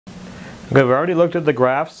Okay, we've already looked at the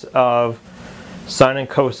graphs of sine and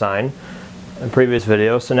cosine in previous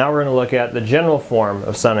videos, so now we're going to look at the general form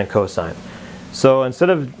of sine and cosine. So instead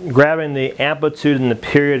of grabbing the amplitude and the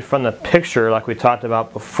period from the picture like we talked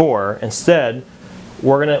about before, instead we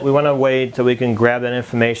want to wait till we can grab that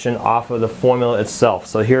information off of the formula itself.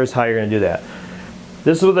 So here's how you're going to do that.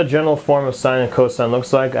 This is what the general form of sine and cosine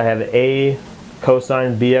looks like. I have a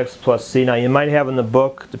cosine bx plus c. Now you might have in the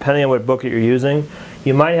book, depending on what book you're using,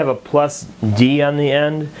 you might have a plus d on the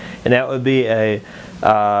end, and that would be a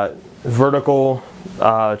vertical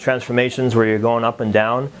transformations where you're going up and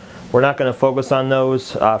down. We're not going to focus on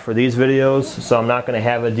those for these videos, so I'm not going to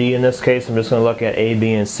have a d in this case. I'm just going to look at a,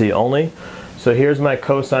 b, and c only. So here's my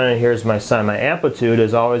cosine and here's my sine. My amplitude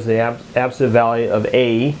is always the absolute value of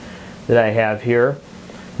a that I have here.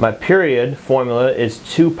 My period formula is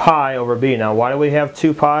 2 pi over b. Now why do we have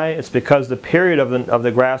 2 pi? It's because the period of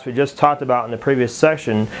the graphs we just talked about in the previous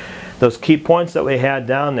section, those key points that we had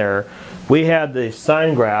down there, we had the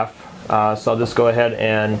sine graph, so I'll just go ahead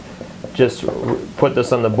and just put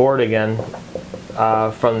this on the board again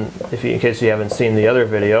in case you haven't seen the other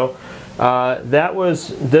video. That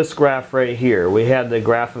was this graph right here. We had the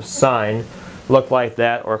graph of sine look like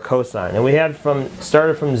that, or cosine, and we had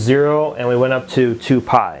started from 0 and we went up to 2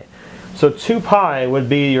 pi. So 2 pi would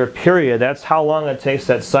be your period. That's how long it takes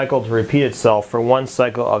that cycle to repeat itself for one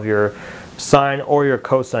cycle of your sine or your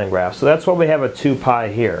cosine graph. So that's why we have a 2 pi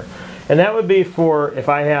here. And that would be for if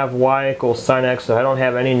I have y equals sine x, so I don't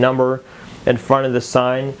have any number in front of the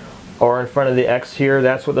sine or in front of the x here.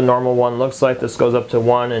 That's what the normal one looks like. This goes up to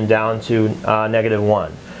 1 and down to negative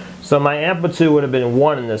 1. So my amplitude would have been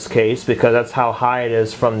 1 in this case because that's how high it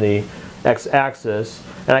is from the x-axis.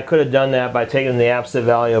 And I could have done that by taking the absolute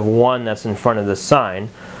value of 1 that's in front of the sine.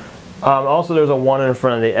 Also there's a 1 in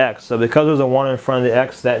front of the x. So because there's a 1 in front of the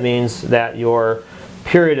x, that means that your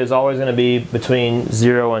period is always going to be between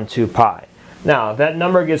 0 and 2 pi. Now if that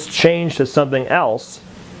number gets changed to something else,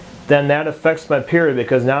 then that affects my period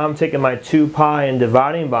because now I'm taking my 2 pi and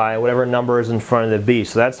dividing by whatever number is in front of the b.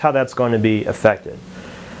 So that's how that's going to be affected.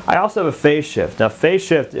 I also have a phase shift. Now phase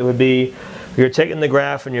shift, it would be you're taking the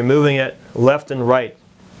graph and you're moving it left and right.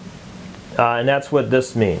 And that's what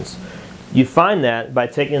this means. You find that by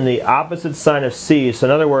taking the opposite sign of c. So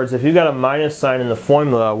in other words, if you've got a minus sign in the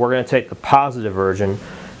formula, we're going to take the positive version,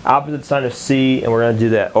 opposite sign of c, and we're going to do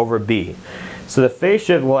that over b. So the phase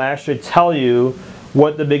shift will actually tell you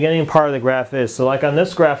what the beginning part of the graph is. So like on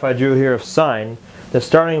this graph I drew here of sine, the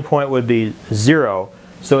starting point would be 0.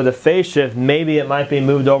 So with a phase shift, maybe it might be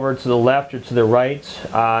moved over to the left or to the right,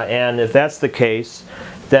 and if that's the case,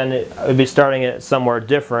 then it would be starting at somewhere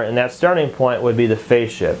different, and that starting point would be the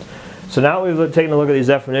phase shift. So now we've taken a look at these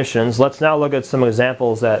definitions. Let's now look at some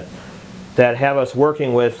examples that have us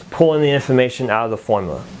working with pulling the information out of the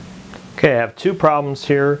formula. Okay, I have two problems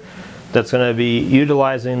here that's going to be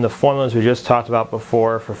utilizing the formulas we just talked about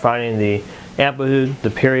before for finding the amplitude,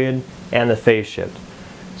 the period, and the phase shift.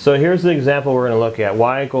 So here's the example we're going to look at.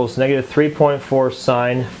 Y equals negative 3.4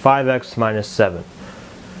 sine 5x minus 7.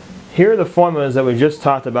 Here are the formulas that we just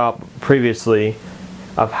talked about previously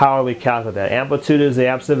of how we calculate that. Amplitude is the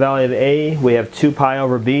absolute value of a. We have 2 pi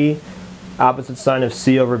over b. Opposite sign of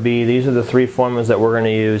c over b. These are the three formulas that we're going to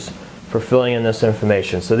use for filling in this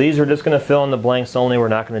information. So these are just going to fill in the blanks only. We're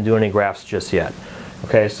not going to do any graphs just yet.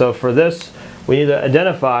 Okay, so for this we need to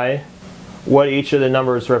identify what each of the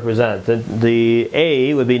numbers represent. The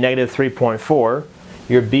a would be negative 3.4,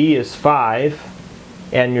 your b is 5,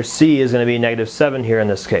 and your c is going to be negative 7 here in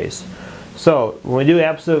this case. So when we do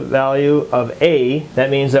absolute value of a, that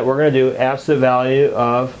means that we're going to do absolute value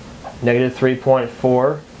of negative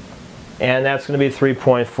 3.4, and that's going to be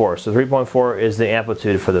 3.4. So 3.4 is the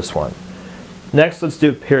amplitude for this one. Next, let's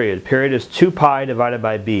do period. Period is 2 pi divided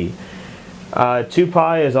by b. 2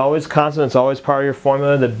 pi is always constant, it's always part of your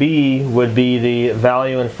formula. The b would be the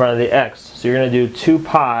value in front of the x. So you're going to do 2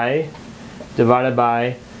 pi divided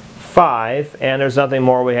by 5, and there's nothing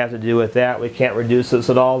more we have to do with that. We can't reduce this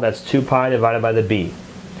at all. That's 2 pi divided by the b.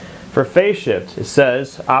 For phase shift, it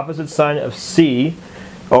says opposite sign of c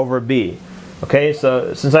over b. Okay,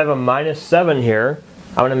 so since I have a minus 7 here,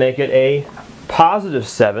 I'm going to make it a positive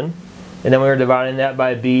 7. And then we were dividing that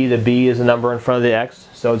by b. The b is a number in front of the x,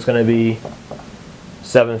 so it's going to be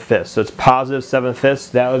 7/5. So it's positive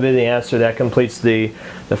 7/5. That would be the answer. That completes the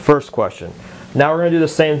first question. Now we're going to do the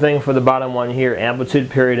same thing for the bottom one here,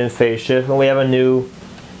 amplitude, period, and phase shift. And we have a new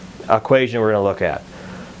equation we're going to look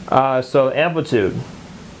at. So amplitude,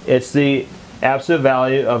 it's the absolute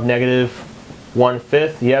value of negative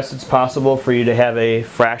 1/5. Yes, it's possible for you to have a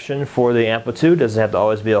fraction for the amplitude. It doesn't have to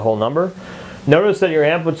always be a whole number. Notice that your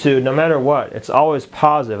amplitude, no matter what, it's always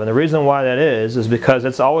positive. And the reason why that is because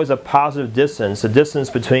it's always a positive distance, the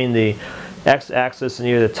distance between the x-axis and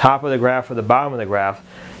either the top of the graph or the bottom of the graph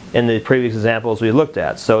in the previous examples we looked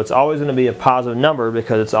at. So it's always going to be a positive number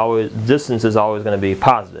because it's always, distance is always going to be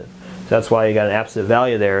positive. So that's why you got an absolute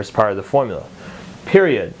value there as part of the formula.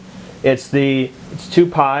 Period. It's 2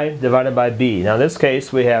 pi divided by b. Now in this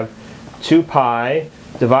case we have 2 pi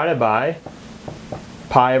divided by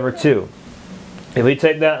pi over 2. If we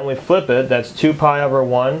take that and we flip it, that's 2 pi over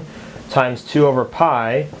 1 times 2 over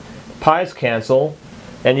pi. Pi's cancel,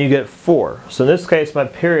 and you get 4. So in this case, my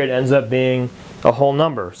period ends up being a whole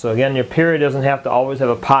number. So again, your period doesn't have to always have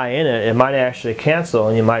a pi in it. It might actually cancel,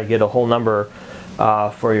 and you might get a whole number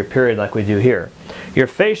for your period like we do here. Your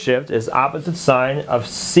phase shift is opposite sine of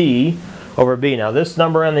c over b. Now this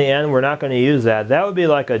number on the end, we're not going to use that. That would be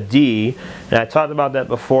like a d, and I talked about that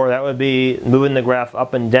before. That would be moving the graph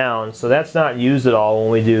up and down, so that's not used at all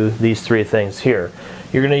when we do these three things here.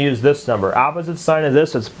 You're going to use this number. Opposite sine of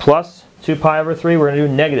this is plus 2 pi over 3. We're going to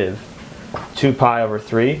do negative 2 pi over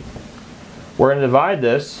 3. We're going to divide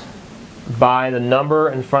this by the number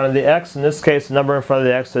in front of the x. In this case, the number in front of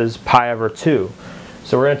the x is pi over 2.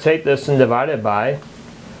 So we're going to take this and divide it by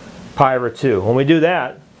pi over 2. When we do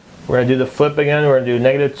that, we're going to do the flip again. We're going to do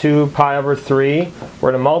negative 2 pi over 3. We're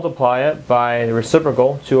going to multiply it by the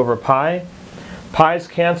reciprocal, 2 over pi. Pi's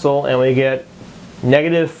cancel, and we get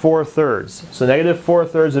negative 4/3. So negative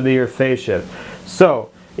 4/3 would be your phase shift.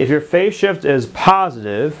 So if your phase shift is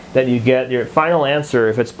positive, that you get your final answer,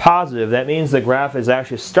 if it's positive, that means the graph is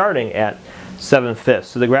actually starting at 7/5.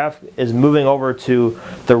 So the graph is moving over to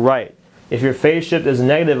the right. If your phase shift is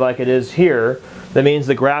negative like it is here, that means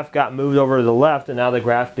the graph got moved over to the left, and now the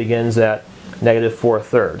graph begins at negative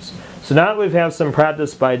 4/3. So now that we've had some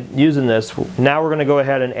practice by using this, now we're going to go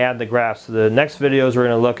ahead and add the graphs. So the next videos we're going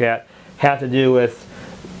to look at have to do with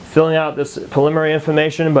filling out this preliminary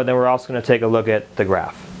information, but then we're also going to take a look at the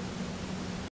graph.